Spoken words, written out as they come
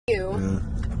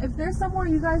if there's somewhere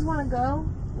you guys want to go,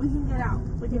 we can get out.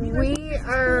 Like if you guys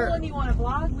are cool and you want to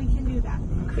vlog, we can do that.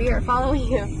 We are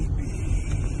following you.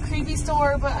 Creepy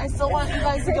store, but I still want you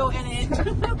guys to go in it.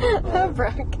 Oh,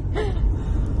 Brooke.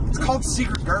 It's called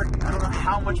Secret Garden. I don't know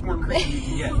how much more creepy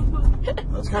you can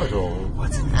get. That's kind of cool.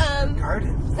 What's in the Secret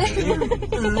Garden?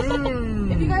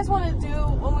 If you guys want to do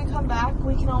when we come back,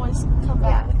 we can always come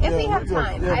back. Yeah, if we have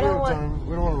time. Yeah, I don't want.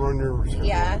 We don't want to run your.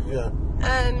 Yeah. Yeah.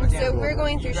 So we're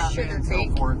going through Sugar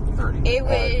Creek. 4:30. It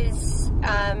was.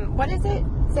 What is it?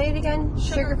 Say it again.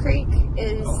 Sugar Creek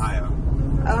is.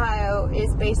 Ohio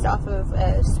is based off of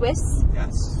Swiss.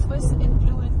 Yes. Swiss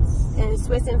influence. And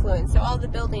Swiss influence. So all the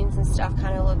buildings and stuff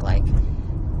kind of look like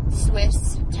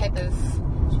Swiss type of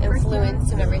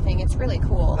influence and everything. It's really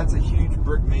cool. That's a huge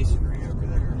brick masonry over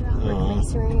there. Brick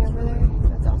masonry over there.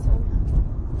 That's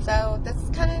awesome. So that's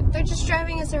kind of, they're just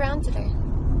driving us around today.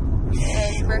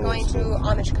 And we're going to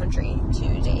Amish country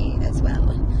today as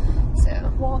well.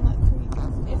 So Walnut Creek.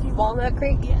 If you Walnut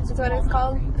Creek? Yes. That's what it's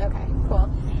called? Okay, cool.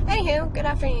 Anywho, good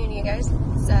afternoon, you guys.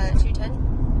 It's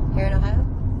 2:10 here in Ohio.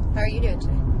 How are you doing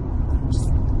today? Just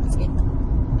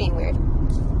being weird.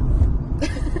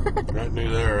 Right near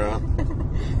there,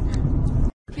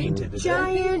 Painted it.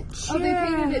 Giant chair. Oh, they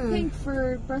painted it pink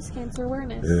for breast cancer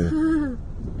awareness.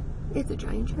 Yeah. It's a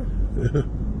giant chair.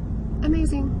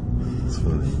 Amazing. It's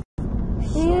funny.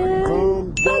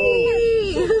 And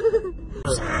Buggie!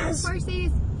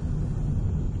 Horses.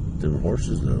 Them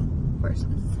horses, though. Horses.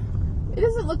 It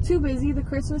doesn't look too busy, the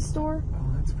Christmas store.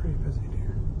 Oh, that's pretty busy,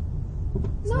 dear.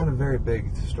 It's not a very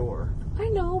big store. I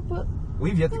know, but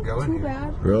We've yet to go in too here.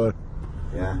 bad. Really?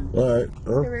 Yeah. All right.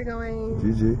 So we're going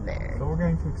GG. there. So we're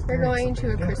going to experience. We're going to a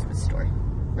something Christmas store.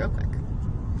 Real quick.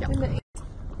 Yep.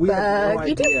 We have no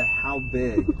Buggy idea how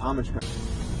big Amish country.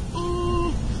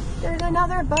 There's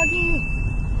another Buggy.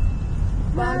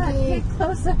 Buggy. Get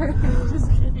closer.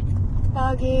 Just kidding.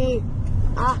 Buggy.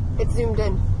 Ah, it's zoomed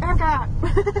in. Erica.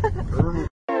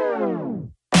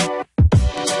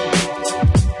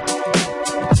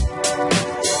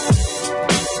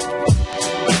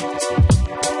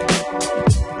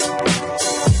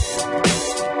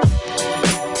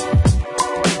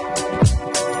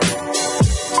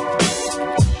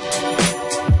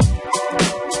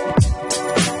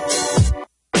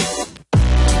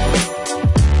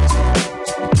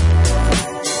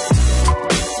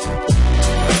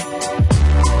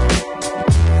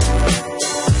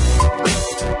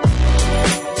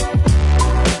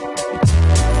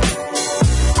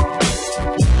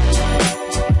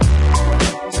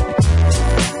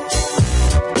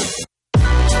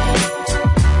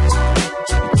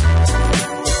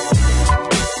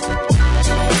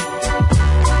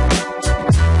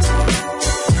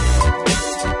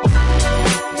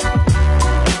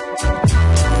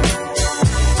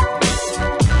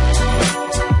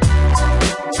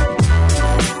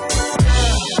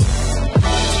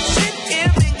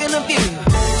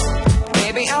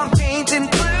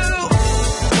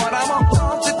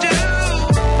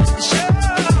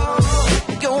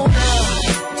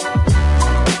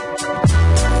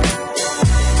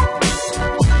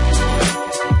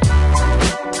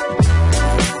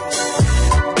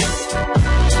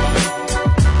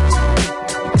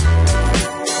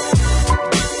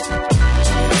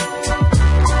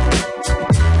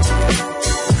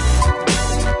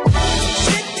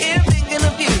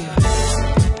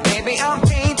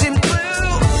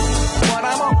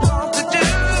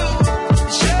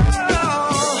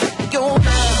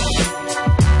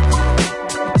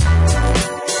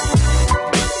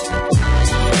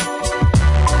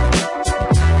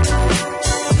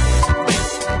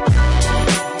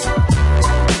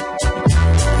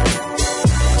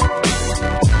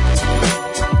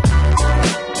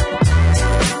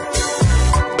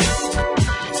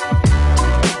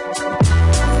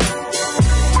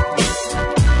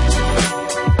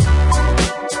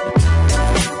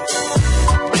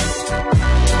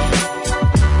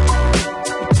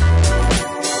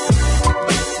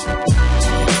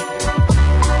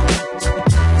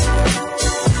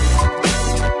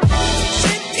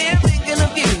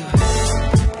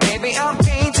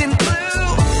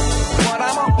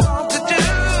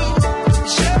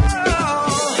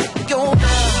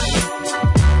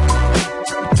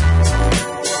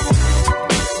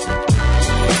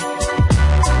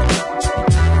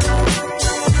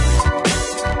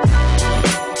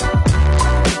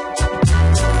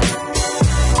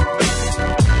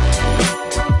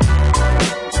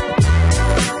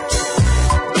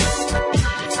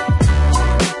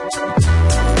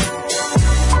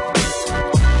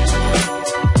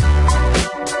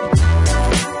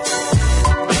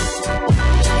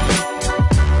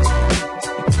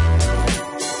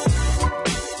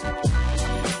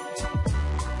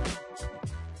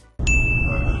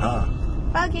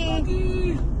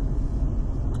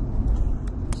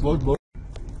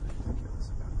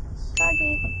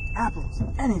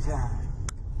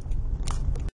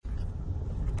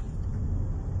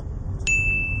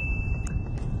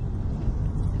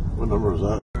 What number is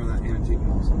that? That antique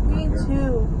mall. Me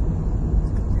too.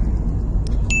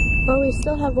 Well, we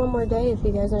still have one more day if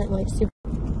you guys aren't like super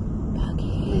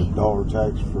buggy. Dollar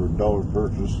tax for a dollar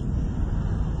purchase.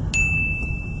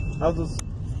 I'll just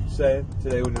say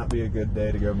today would not be a good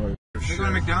day to go move. You're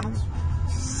going to McDonald's?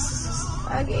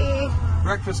 Buggy.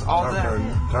 Breakfast all day.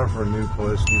 Time for a new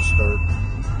place, new start.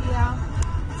 Yeah.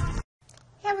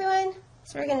 Hey everyone.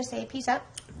 So we're gonna say peace out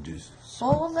Just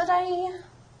for the day.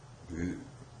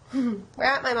 We're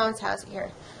at my mom's house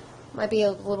here. Might be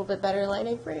a little bit better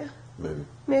lighting for you.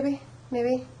 maybe.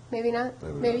 Maybe not.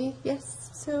 Maybe Maybe yes.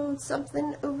 So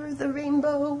something over the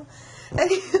rainbow.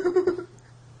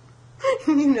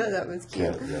 You know that was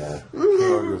cute. Yeah.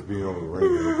 Can't just be over the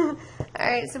radio.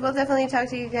 Alright, so we'll definitely talk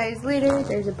to you guys later.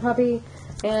 There's a puppy.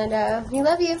 And we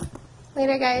love you.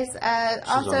 Later, guys.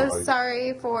 Also,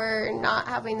 sorry for not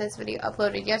having this video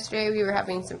uploaded yesterday. We were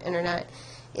having some internet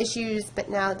issues, but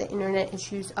now the internet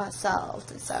issues are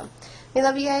solved. So, we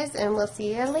love you guys, and we'll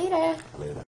see you later.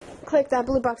 Click that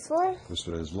blue box for.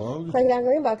 Yesterday's vlog. Click that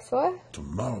green box for.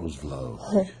 Tomorrow's vlog.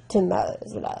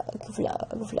 Tomorrow's vlog.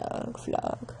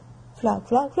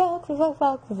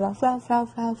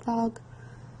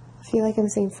 I feel like I'm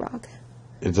saying frog.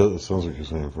 It sounds like you're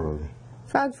saying frog.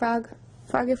 Frog.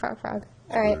 Froggy frog.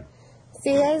 Alright.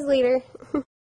 See you guys later.